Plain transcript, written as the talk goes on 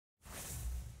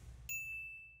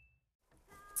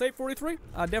It's 8:43.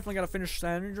 I definitely gotta finish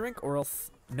that energy drink, or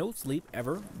else no sleep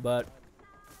ever. But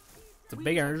it's a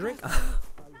big energy drink.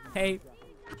 Hey.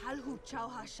 Halhu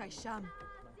chauha shaisham.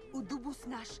 Udubus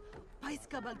nash.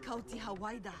 Paiska bal kauti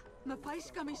hawaida. Ma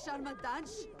paiska mishal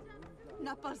madansh.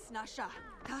 Napal snasha.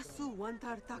 Tasu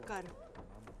wantar takar.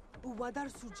 Uwadar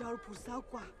sujar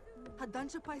pursauqua.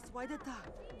 Hadansha pais waidata.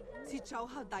 Si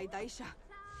chauha daidaisha.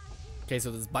 Okay, so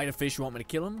this bite of fish, you want me to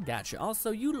kill him? Gotcha.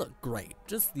 Also, you look great.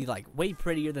 Just like way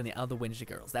prettier than the other Winja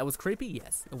girls. That was creepy?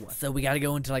 Yes, it was. So we gotta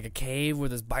go into like a cave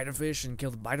with this biter fish and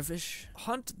kill the biter fish.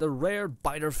 Hunt the rare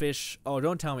biter fish. Oh,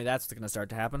 don't tell me that's gonna start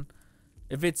to happen.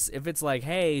 If it's like,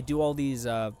 hey, do all these,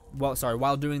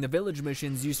 while doing the village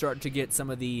missions, you start to get some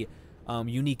of the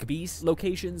unique beast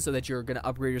locations so that you're gonna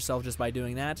upgrade yourself just by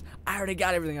doing that. I already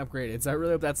got everything upgraded, so I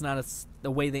really hope that's not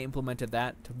the way they implemented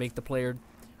that to make the player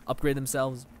upgrade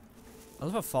themselves. I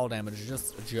love how fall damage is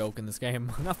just a joke in this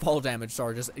game. Not fall damage,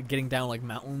 sorry, just getting down like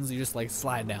mountains. You just like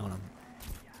slide down them.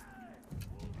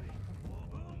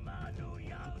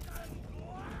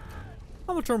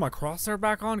 I'm gonna turn my crosshair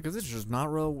back on because it's just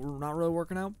not really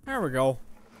working out. There we go.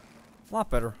 A lot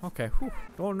better. Okay. Whew.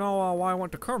 Don't know why I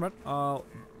went to Kermit.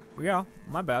 Yeah,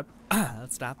 my bad.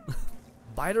 Let's stop.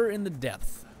 Biter in the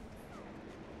depth.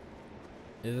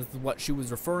 Is this what she was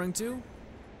referring to?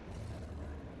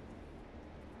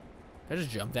 Can I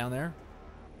just jump down there?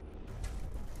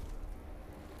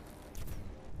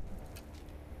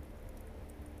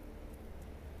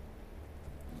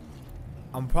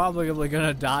 I'm probably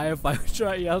gonna die if I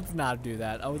try. Yeah, let's not do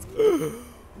that. I was.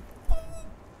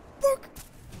 Fuck.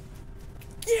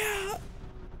 Yeah.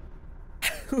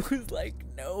 I was like,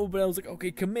 no, but I was like,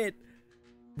 okay, commit.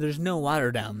 There's no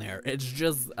water down there. It's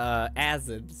just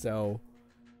acid, so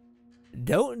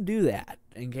don't do that.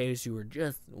 In case you were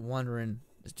just wondering.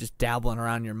 It's just dabbling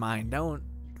around in your mind. Don't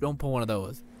pull one of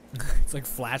those. It's like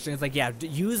flashing. It's like, yeah,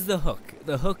 use the hook.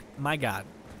 The hook, my God.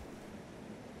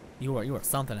 You are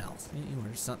something else. You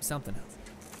are something else.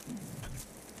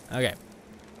 Okay,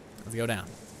 let's go down.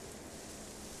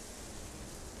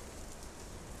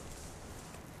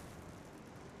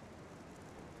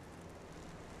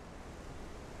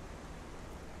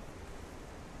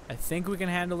 I think we can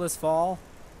handle this fall.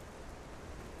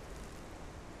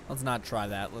 Let's not try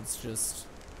that. Let's just.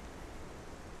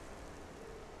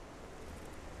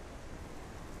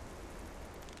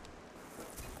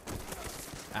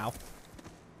 Ow.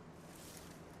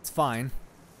 It's fine.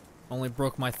 Only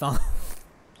broke my thumb.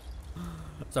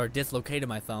 Sorry, dislocated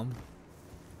my thumb.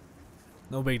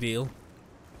 No big deal.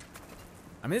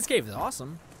 I mean, this cave is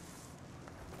awesome.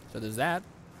 So there's that.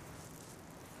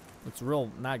 Looks real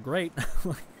not great.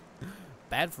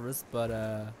 Bad for us, but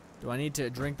do I need to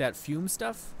drink that fume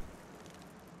stuff?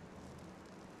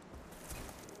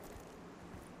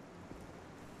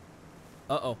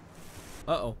 Uh-oh.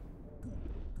 Uh-oh.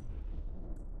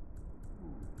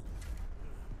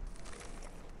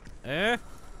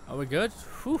 Are we good?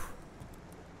 Whew.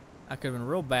 That could have been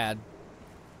real bad.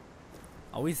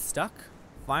 Are we stuck?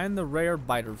 Find the rare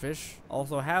biter fish.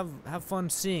 Also, have fun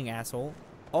seeing, asshole.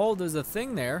 Oh, there's a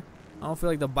thing there. I don't feel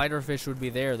like the biter fish would be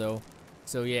there though.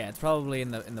 So yeah, it's probably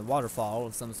in the waterfall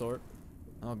of some sort.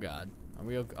 Oh God, are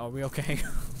we okay?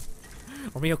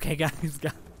 Are we okay, guys? Is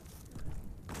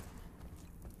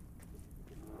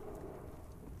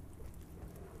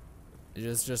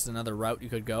this just another route you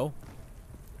could go?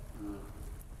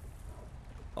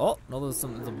 Oh no, there's a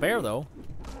bear though.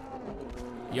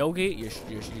 Yogi,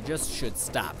 you just should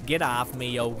stop. Get off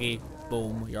me, Yogi.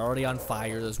 Boom, you're already on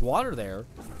fire. There's water there,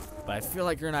 but I feel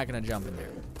like you're not gonna jump in there.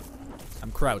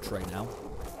 I'm crouched right now.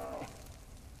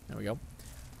 There we go.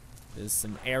 There's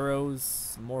some arrows,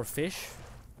 some more fish.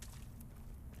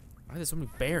 Why are there so many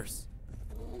bears?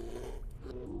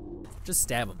 Just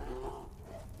stab them.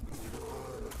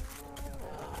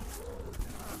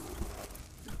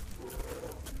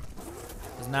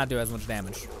 Does not do as much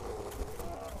damage.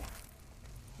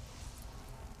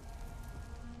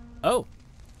 Oh.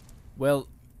 Well,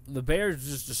 the bears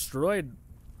just destroyed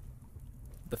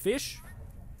the fish.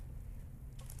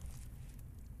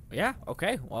 Yeah,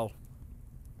 okay, well.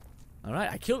 Alright,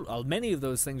 I killed many of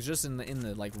those things just in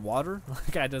the like water.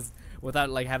 Like I just without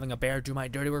like having a bear do my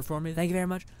dirty work for me. Thank you very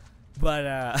much.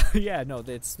 But yeah, no,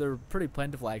 they're pretty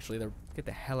plentiful actually. Get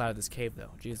the hell out of this cave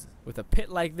though. Jesus. With a pit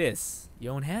like this, you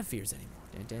don't have fears anymore.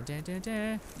 Dun, dun, dun, dun,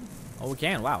 dun. Oh, we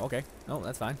can. Wow, okay. Oh,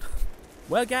 that's fine.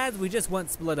 Well, guys, we just went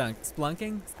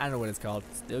splunking. I don't know what it's called.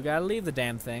 Still gotta leave the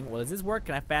damn thing. Well, does this work?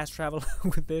 Can I fast travel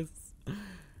with this?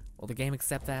 Will the game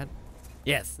accept that?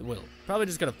 Yes, it will. Probably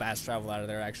just gonna fast travel out of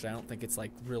there, actually. I don't think it's,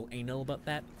 like, real anal about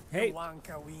that. Hey!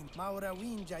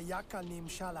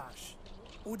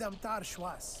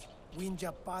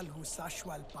 Winja palhu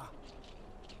sashwalpa.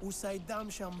 Usaidam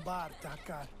shambar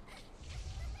takar.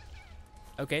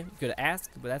 Okay, could have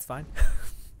asked, but that's fine.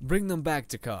 Bring them back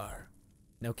to car.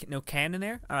 No cannon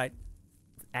there? Alright.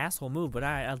 Asshole move, but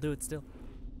I'll do it still.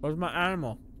 Where's my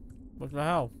animal? What the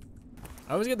hell?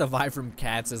 I always get the vibe from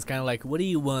cats as kind of like, what do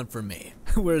you want from me?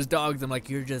 Whereas dogs, I'm like,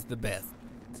 you're just the best.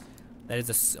 That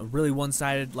is a really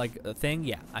one-sided like thing.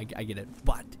 Yeah, I get it,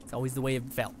 but it's always the way it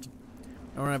felt.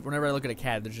 And whenever I look at a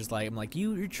cat, they're just like, I'm like,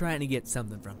 you're trying to get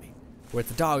something from me. Where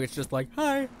it's a dog, it's just like,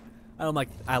 hi. And I'm like,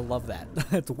 I love that.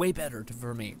 It's way better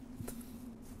for me.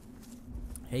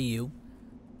 Hey you.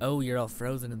 Oh, you're all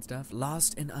frozen and stuff.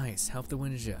 Lost in ice. Help the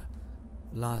Winja.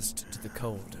 Lost to the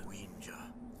cold.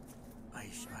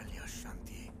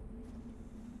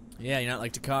 Yeah, you're not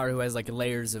like Takar, who has like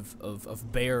layers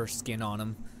of bear skin on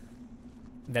him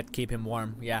that keep him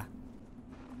warm. Yeah.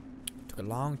 Took a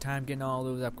long time getting all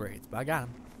those upgrades, but I got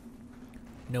them.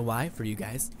 You know why? For you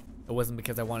guys. It wasn't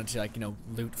because I wanted to, like, you know,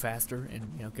 loot faster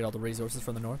and, you know, get all the resources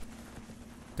from the north.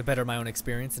 To better my own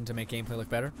experience and to make gameplay look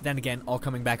better. Then again, all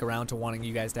coming back around to wanting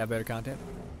you guys to have better content.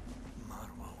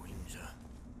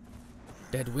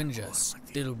 Dead Winja,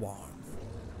 still warm.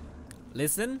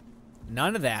 Listen,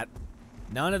 none of that.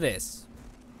 None of this.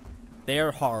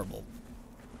 They're horrible.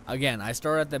 Again, I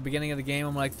start at the beginning of the game,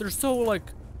 I'm like, they're so, like,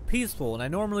 peaceful, and I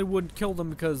normally wouldn't kill them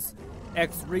because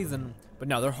X reason. But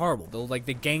no, they're horrible.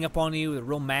 They gang up on you, they're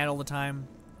real mad all the time.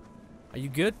 Are you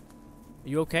good? Are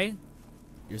you okay?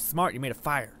 You're smart, you made a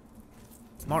fire.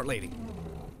 Smart lady.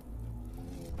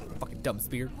 Fucking dumb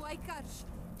spear.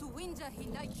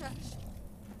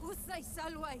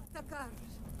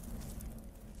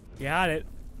 Got it.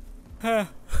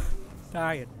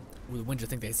 Tired. Ooh, the Winja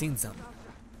think they seen something.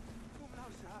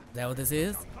 Is that what this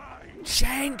is?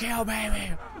 Chain kill,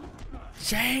 baby!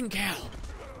 Chain kill!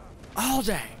 All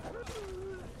day!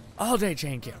 All day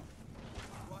chain kill.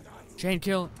 Chain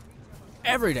kill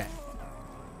every day.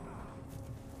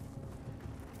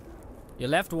 You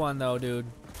left one though, dude.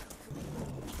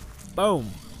 Boom.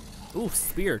 Ooh,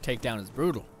 spear takedown is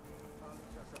brutal.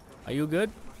 Are you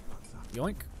good?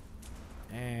 Yoink.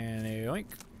 And yoink.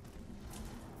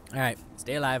 Alright,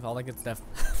 stay alive, all that good stuff.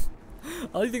 I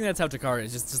only think that's how Takara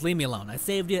is. Just leave me alone. I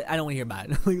saved you. I don't want to hear about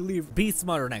it. Leave. Be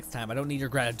smarter next time. I don't need your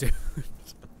gratitude.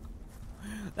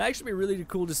 That'd actually be really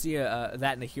cool to see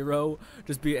that in a hero.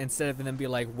 Just be, instead of them be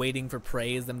like waiting for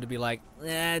praise, them to be like,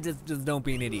 just don't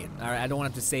be an idiot. All right, I don't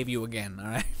want to have to save you again. All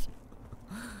right.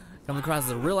 Comes across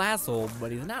as a real asshole,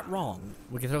 but he's not wrong.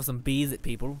 We can throw some bees at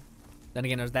people. Then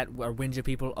again, there's that our Winja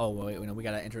people. Oh wait, we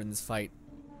gotta enter in this fight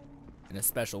in a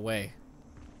special way.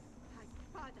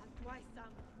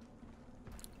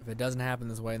 If it doesn't happen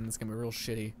this way, then it's gonna be real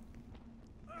shitty.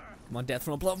 Come on, death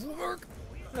from above will work.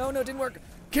 No, it didn't work.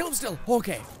 Kill him still.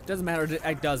 Okay, doesn't matter.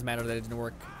 It does matter that it didn't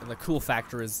work. The cool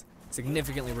factor is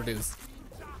significantly reduced.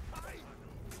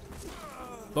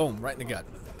 Boom, right in the gut.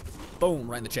 Boom,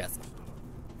 right in the chest.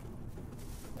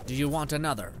 Do you want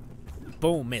another?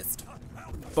 Boom, missed.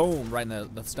 Boom, right in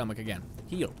the stomach again.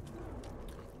 Heal.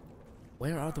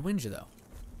 Where are the Winja though?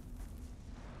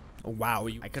 Oh, wow,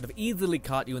 I could have easily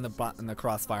caught you in the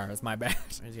crossfire. That's my bad.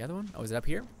 Where's the other one? Oh, is it up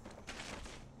here?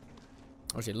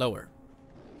 Or is it lower?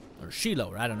 Or is she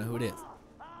lower? I don't know who it is.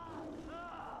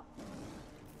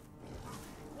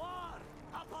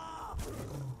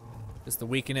 Just to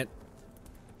weaken it.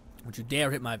 Don't you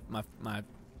dare hit my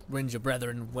Winja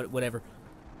brethren, whatever.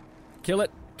 Kill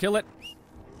it, kill it,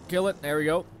 kill it. There we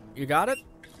go. You got it?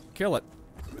 Kill it.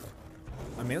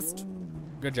 I missed.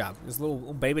 Good job. This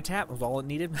little baby tap was all it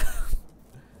needed.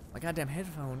 My goddamn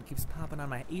headphone keeps popping on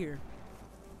my ear.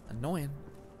 Annoying.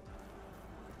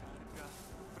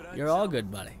 You're all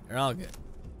good, buddy. You're all good.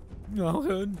 All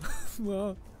good.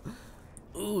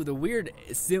 Ooh, the weird,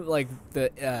 like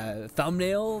the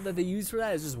thumbnail that they use for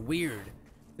that is just weird.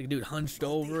 Like a dude hunched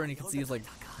over and you can see his like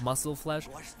muscle flesh.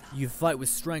 You fight with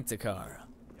strength, Takar.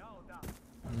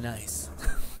 Nice.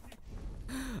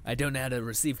 I don't know how to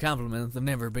receive compliments. I've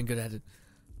never been good at it.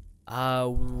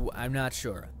 I'm not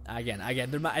sure. Again,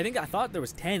 I thought there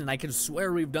was 10, and I could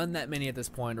swear we've done that many at this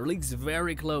point, or at least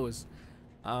very close.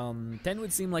 10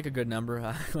 would seem like a good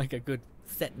number, like a good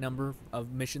set number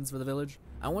of missions for the village.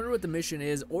 I wonder what the mission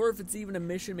is, or if it's even a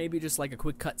mission, maybe just like a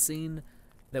quick cutscene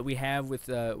that we have with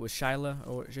Shyla,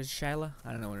 or just Shyla?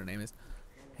 I don't know what her name is.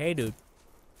 Hey, dude.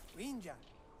 Winja,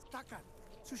 Stakan,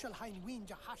 Sushal Hein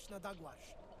Winja Hashna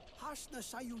Dagwash, Hashna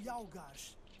Shayu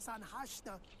Yaugash, San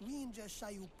Hashna Winja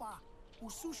Shayu Pa,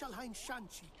 Usushal Hein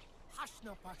Shanchi,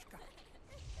 Hashna Pashka.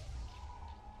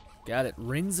 Got it.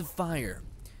 Rings of Fire.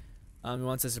 He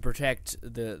wants us to protect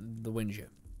the Winja.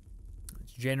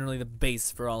 It's generally the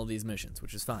base for all of these missions,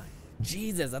 which is fine.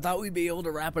 Jesus, I thought we'd be able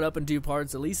to wrap it up in 2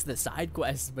 parts, at least the side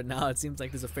quests, but now it seems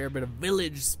like there's a fair bit of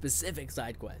village-specific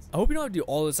side quests. I hope you don't have to do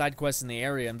all the side quests in the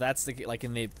area, and that's the, like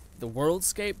in the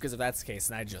worldscape, because if that's the case,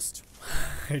 then I just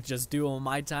do them on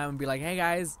my time and be like, hey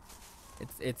guys,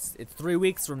 it's 3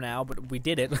 weeks from now, but we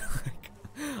did it.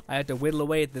 I had to whittle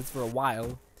away at this for a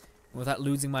while. Without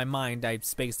losing my mind, I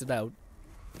spaced it out.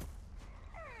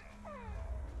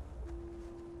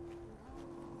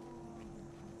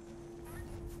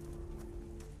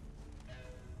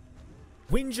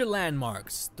 Winja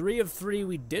landmarks. 3 of 3,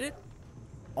 we did it.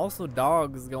 Also,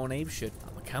 dogs going apeshit.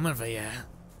 I'm coming for ya.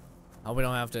 Oh, we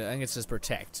don't have to. I think it's just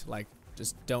protect. Like,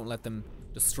 just don't let them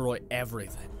destroy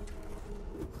everything.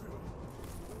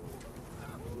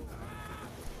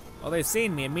 Well, they've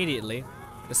seen me immediately,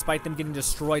 despite them getting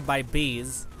destroyed by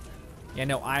bees. Yeah,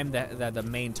 no, I'm the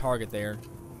main target there,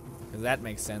 because that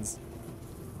makes sense.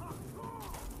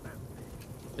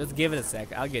 Just give it a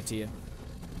sec. I'll get to you.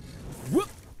 Whoop!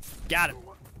 Got it.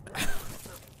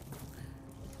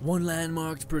 1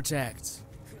 landmark to protect.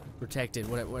 Protected,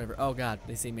 whatever. Oh god,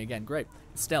 they see me again. Great.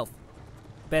 Stealth.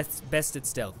 Best at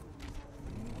stealth.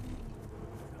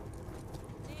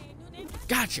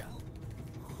 Gotcha!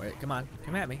 Wait, come on.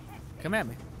 Come at me. Come at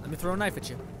me. Let me throw a knife at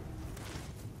you.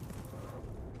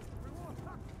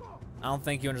 I don't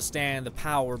think you understand the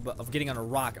power of getting on a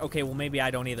rock. Okay, well maybe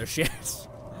I don't either. Shit.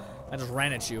 I just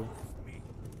ran at you.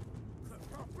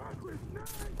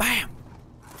 Bam!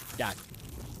 Got it.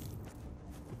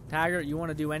 Tiger, you want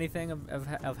to do anything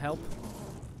of help?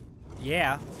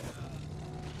 Yeah.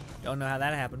 Don't know how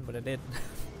that happened, but it did.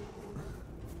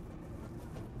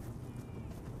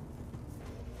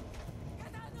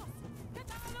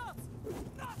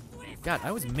 God, I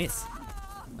always miss.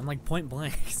 I'm like point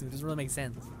blank, so it doesn't really make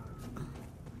sense.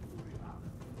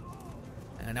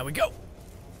 And now we go.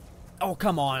 Oh,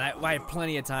 come on. I had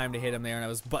plenty of time to hit him there, and I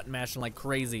was button mashing like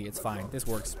crazy. It's fine. This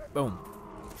works. Boom.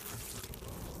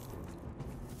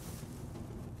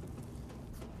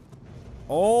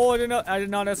 Oh, I did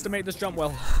not estimate this jump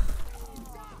well.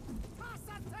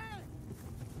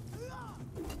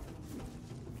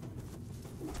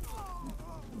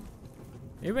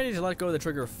 Maybe I need to let go of the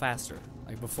trigger faster,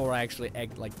 like before I actually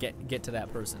get to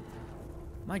that person.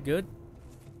 Am I good?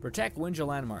 Protect Winja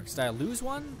landmarks. Did I lose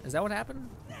one? Is that what happened?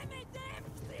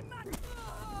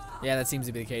 Yeah, that seems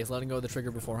to be the case. Letting go of the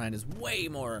trigger beforehand is way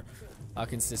more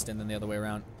consistent than the other way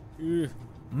around. Ugh.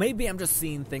 Maybe I'm just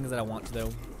seeing things that I want to, though.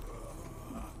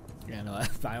 Yeah, no,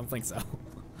 I don't think so.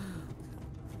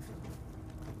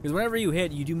 Because whenever you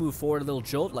hit, you do move forward a little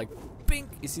jolt, like, bink!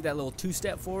 You see that little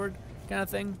 2-step forward kind of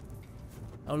thing?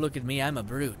 Oh, look at me, I'm a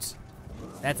brute.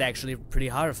 That's actually pretty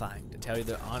horrifying, to tell you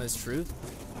the honest truth.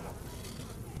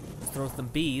 Let's throw some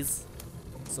bees.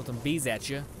 Throw some bees at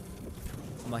you.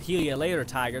 I'm gonna heal you later,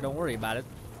 Tiger, don't worry about it.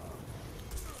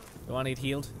 Do I need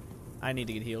healed? I need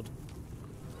to get healed.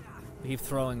 They keep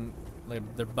throwing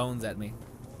like, their bones at me.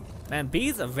 Man,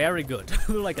 bees are very good.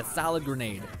 They're like a solid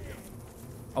grenade.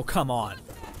 Oh, come on.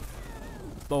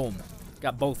 Boom.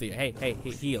 Got both of you. Hey,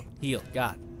 heal.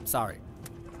 God, sorry.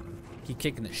 Keep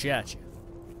kicking the shit at you.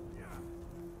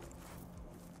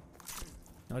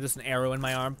 No, just an arrow in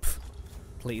my arm. Pfft.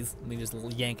 Please, let me just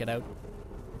yank it out.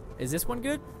 Is this one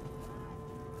good?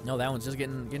 No, that one's just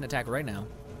getting attacked right now.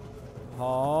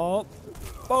 Oh,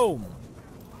 boom.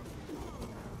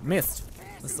 Missed.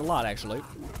 Missed a lot, actually.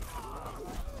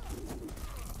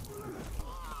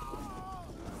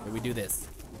 Here we do this.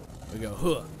 We go,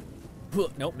 huh.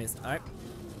 Nope, missed. All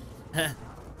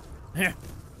right.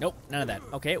 Nope, none of that.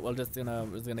 Okay, well, just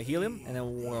gonna heal him, and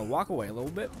then we're gonna walk away a little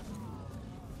bit.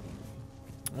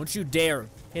 Don't you dare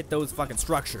hit those fucking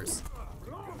structures.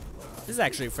 This is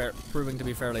actually proving to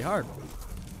be fairly hard.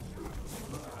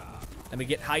 Let me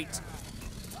get height.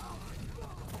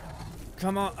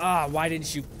 Come on. Ah, why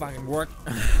didn't you fucking work?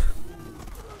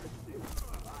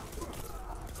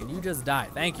 Can you just die?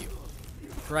 Thank you.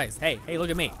 Christ. Hey, look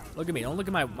at me. Look at me. Don't look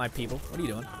at my people. What are you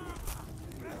doing?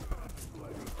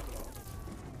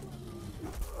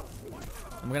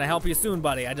 I'm gonna help you soon,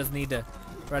 buddy. I just need to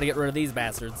try to get rid of these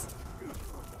bastards.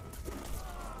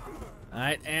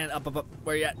 Alright, and up.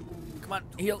 Where you at? Come on,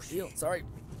 heal. Sorry.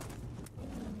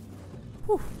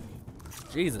 Whew.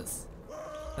 Jesus.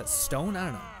 That stone? I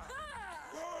don't know.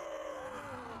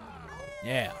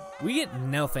 Yeah. We get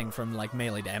nothing from, like,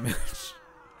 melee damage.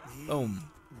 Boom.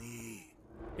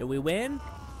 Did we win?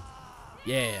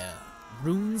 Yeah.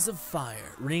 Runes of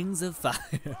fire. Rings of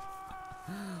fire.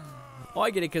 Oh,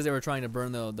 I get it because they were trying to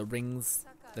burn the rings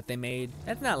that they made.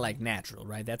 That's not, like, natural,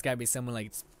 right? That's got to be someone,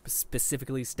 like,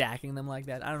 specifically stacking them like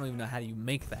that. I don't even know how you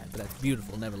make that, but that's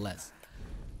beautiful, nevertheless.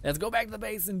 Let's go back to the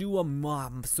base and do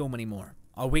so many more.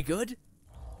 Are we good?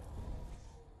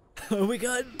 Are we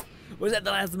good? Was that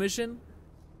the last mission?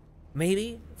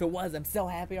 Maybe. If it was, I'm so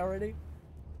happy already.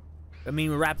 I mean,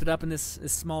 we wrapped it up in this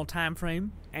small time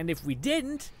frame. And if we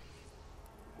didn't,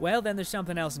 well, then there's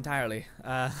something else entirely.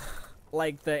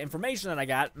 Like, the information that I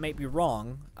got may be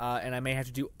wrong, and I may have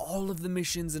to do all of the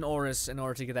missions in Oris in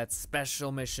order to get that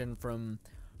special mission from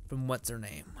what's her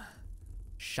name?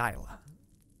 Shyla.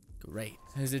 Great.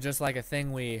 Is it just like a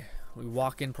thing we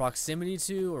walk in proximity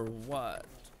to, or what?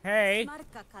 Hey!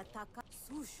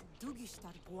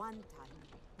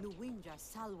 You're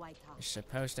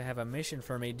supposed to have a mission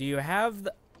for me. Do you have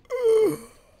the...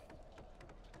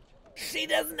 She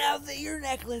doesn't have the ear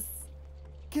necklace!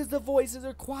 Because the voices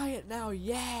are quiet now,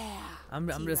 yeah! I'm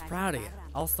just proud of you.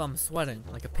 Also, I'm sweating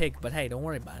like a pig, but hey, don't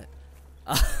worry about it.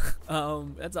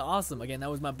 That's awesome. Again, that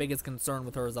was my biggest concern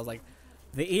with her, is I was like,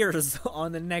 the ears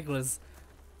on the necklace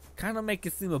kind of make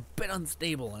it seem a bit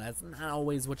unstable, and that's not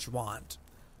always what you want.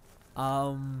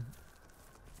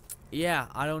 Yeah,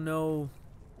 I don't know.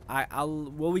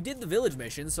 Well, we did the village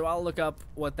mission, so I'll look up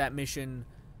what that mission...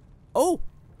 Oh!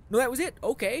 No, that was it.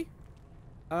 Okay.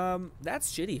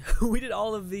 That's shitty. We did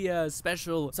all of the,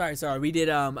 special... Sorry. We did,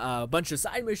 a bunch of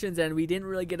side missions, and we didn't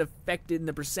really get affected in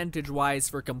the percentage-wise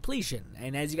for completion.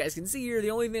 And as you guys can see here,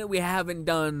 the only thing that we haven't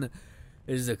done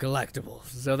is the collectibles.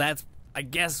 So that's, I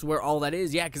guess, where all that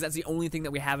is. Yeah, because that's the only thing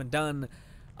that we haven't done.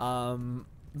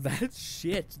 That's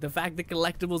shit. The fact that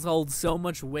collectibles hold so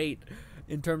much weight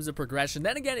in terms of progression.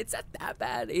 Then again, it's not that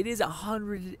bad. It is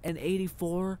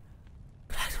 184.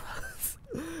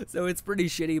 So it's pretty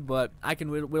shitty, but I can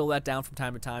whittle that down from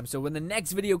time to time. So when the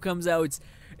next video comes out,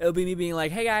 it'll be me being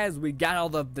like, hey guys, we got all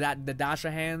the Dasha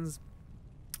hands.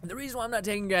 And the reason why I'm not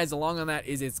taking you guys along on that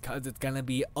is it's because it's going to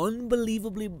be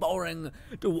unbelievably boring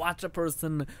to watch a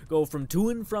person go from to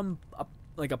and from a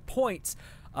point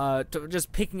to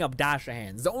just picking up Dasha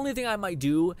hands. The only thing I might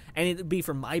do, and it'd be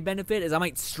for my benefit, is I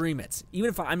might stream it. Even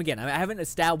if I haven't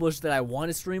established that I want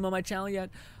to stream on my channel yet.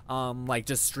 Like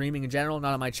just streaming in general,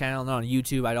 not on my channel, not on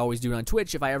YouTube. I'd always do it on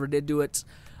Twitch if I ever did do it.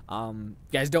 You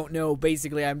guys don't know,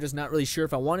 basically I'm just not really sure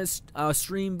if I want to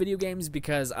stream video games,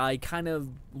 because I kind of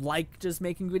like just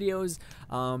making videos,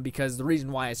 because the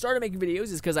reason why I started making videos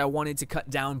is because I wanted to cut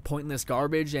down pointless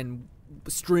garbage, and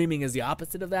streaming is the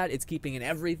opposite of that. It's keeping in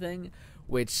everything,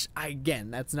 which,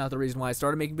 again, that's not the reason why I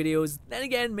started making videos. Then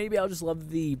again, maybe I'll just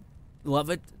love it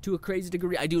to a crazy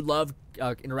degree. I do love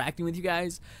interacting with you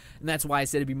guys, and that's why I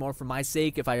said it'd be more for my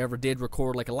sake if I ever did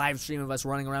record like a live stream of us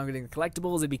running around getting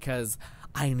collectibles, because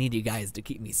I need you guys to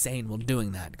keep me sane while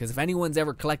doing that. Because if anyone's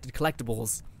ever collected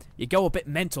collectibles, you go a bit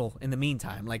mental in the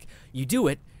meantime. Like, you do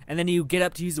it, and then you get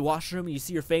up to use the washroom, and you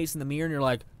see your face in the mirror, and you're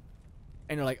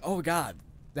like, oh god,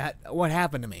 what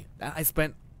happened to me? I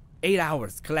spent 8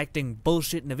 hours collecting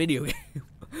bullshit in a video game.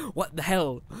 What the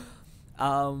hell?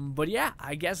 But yeah,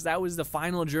 I guess that was the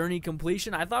final journey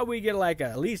completion. I thought we'd get like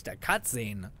at least a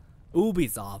cutscene.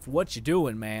 Ubisoft, what you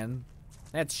doing, man?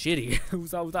 That's shitty.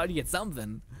 So I thought you'd get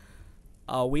something.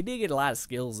 We did get a lot of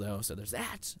skills though, so there's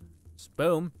that. Just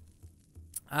boom.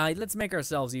 Let's make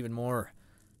ourselves even more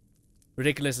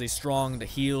ridiculously strong to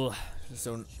heal.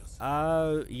 So,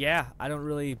 yeah, I don't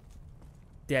really...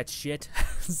 That shit.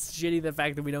 It's shitty the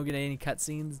fact that we don't get any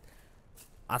cutscenes.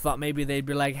 I thought maybe they'd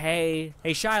be like, hey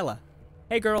Shyla.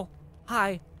 Hey girl,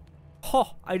 hi.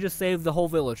 Oh, I just saved the whole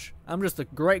village. I'm just a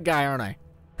great guy, aren't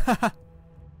I?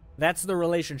 That's the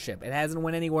relationship. It hasn't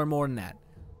went anywhere more than that.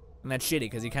 And that's shitty,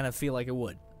 because you kind of feel like it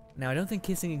would. Now, I don't think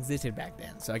kissing existed back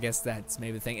then, so I guess that's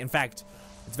maybe the thing. In fact,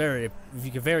 it's very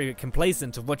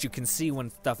complacent of what you can see when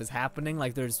stuff is happening.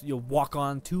 Like, you'll walk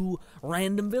on 2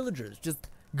 random villagers just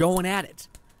going at it.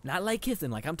 Not like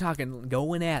kissing, like I'm talking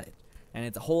going at it. And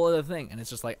it's a whole other thing, and it's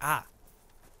just like,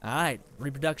 alright,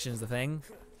 reproduction is the thing.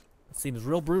 It seems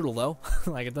real brutal, though.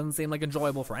 Like, it doesn't seem like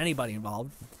enjoyable for anybody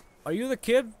involved. Are you the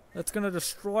kid that's gonna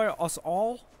destroy us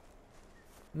all?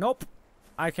 Nope.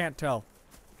 I can't tell.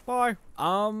 Bye.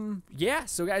 Yeah,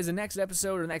 so guys, the next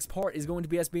episode or the next part is going to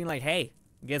be us being like, hey,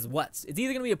 guess what? It's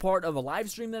either gonna be a part of a live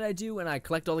stream that I do and I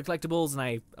collect all the collectibles and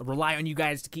I rely on you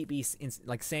guys to keep me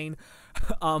sane,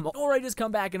 or I just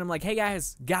come back and I'm like, hey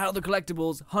guys, got all the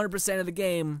collectibles, 100% of the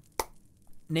game,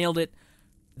 nailed it.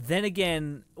 Then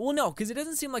again, well, no, because it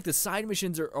doesn't seem like the side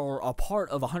missions are a part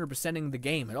of 100%ing the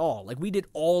game at all. Like, we did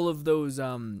all of those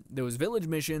village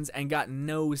missions and got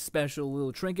no special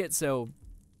little trinket, so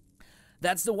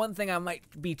that's the one thing I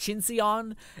might be chintzy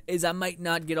on, is I might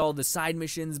not get all the side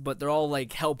missions, but they're all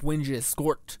like help Winja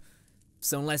escort.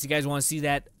 So unless you guys want to see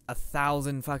that,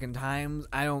 1,000 fucking times.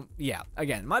 Yeah,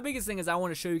 again, my biggest thing is I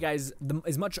want to show you guys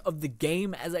as much of the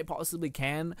game as I possibly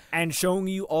can, and showing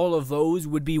you all of those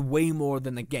would be way more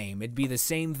than the game. It'd be the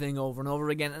same thing over and over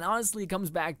again, and honestly, it comes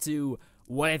back to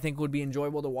what I think would be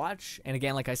enjoyable to watch. And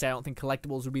again, like I said, I don't think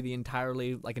collectibles would be the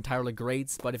entirely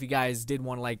greats, but if you guys did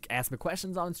want to like ask me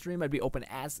questions on stream, I'd be open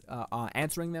to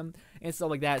answering them and stuff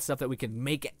like that, stuff that we can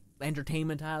make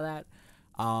entertainment out of that.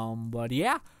 But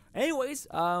yeah. Anyways,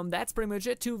 that's pretty much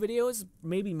it. 2 videos,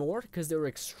 maybe more, because they were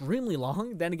extremely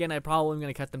long. Then again, I probably am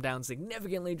going to cut them down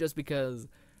significantly just because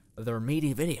they're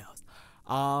meaty videos.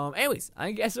 Anyways,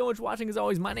 thank you guys so much for watching. As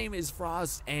always, my name is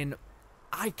Frost, and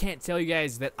I can't tell you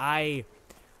guys that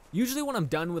usually when I'm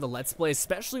done with a Let's Play,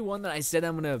 especially one that I said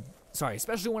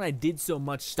especially when I did so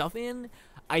much stuff in,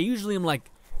 I usually am like,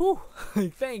 whew,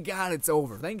 thank God it's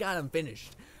over. Thank God I'm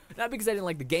finished. Not because I didn't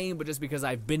like the game, but just because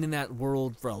I've been in that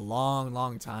world for a long,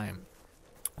 long time.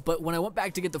 But when I went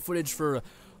back to get the footage for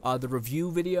the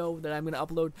review video that I'm going to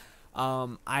upload,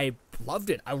 I loved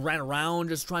it. I ran around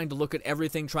just trying to look at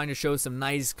everything, trying to show some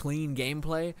nice, clean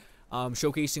gameplay,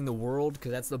 showcasing the world,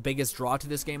 because that's the biggest draw to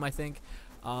this game, I think.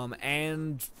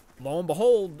 And lo and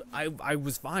behold, I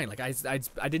was fine. Like,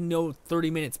 I didn't know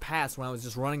 30 minutes passed when I was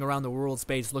just running around the world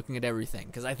space looking at everything,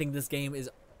 because I think this game is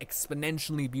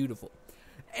exponentially beautiful.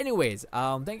 Anyways,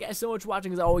 thank you guys so much for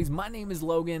watching. As always, my name is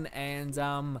Logan, and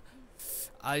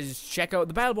just check out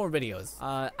the Battleborn videos.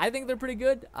 I think they're pretty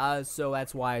good, so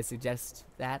that's why I suggest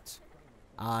that.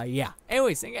 Yeah.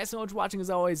 Anyways, thank you guys so much for watching. As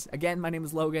always, again, my name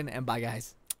is Logan, and bye,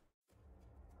 guys.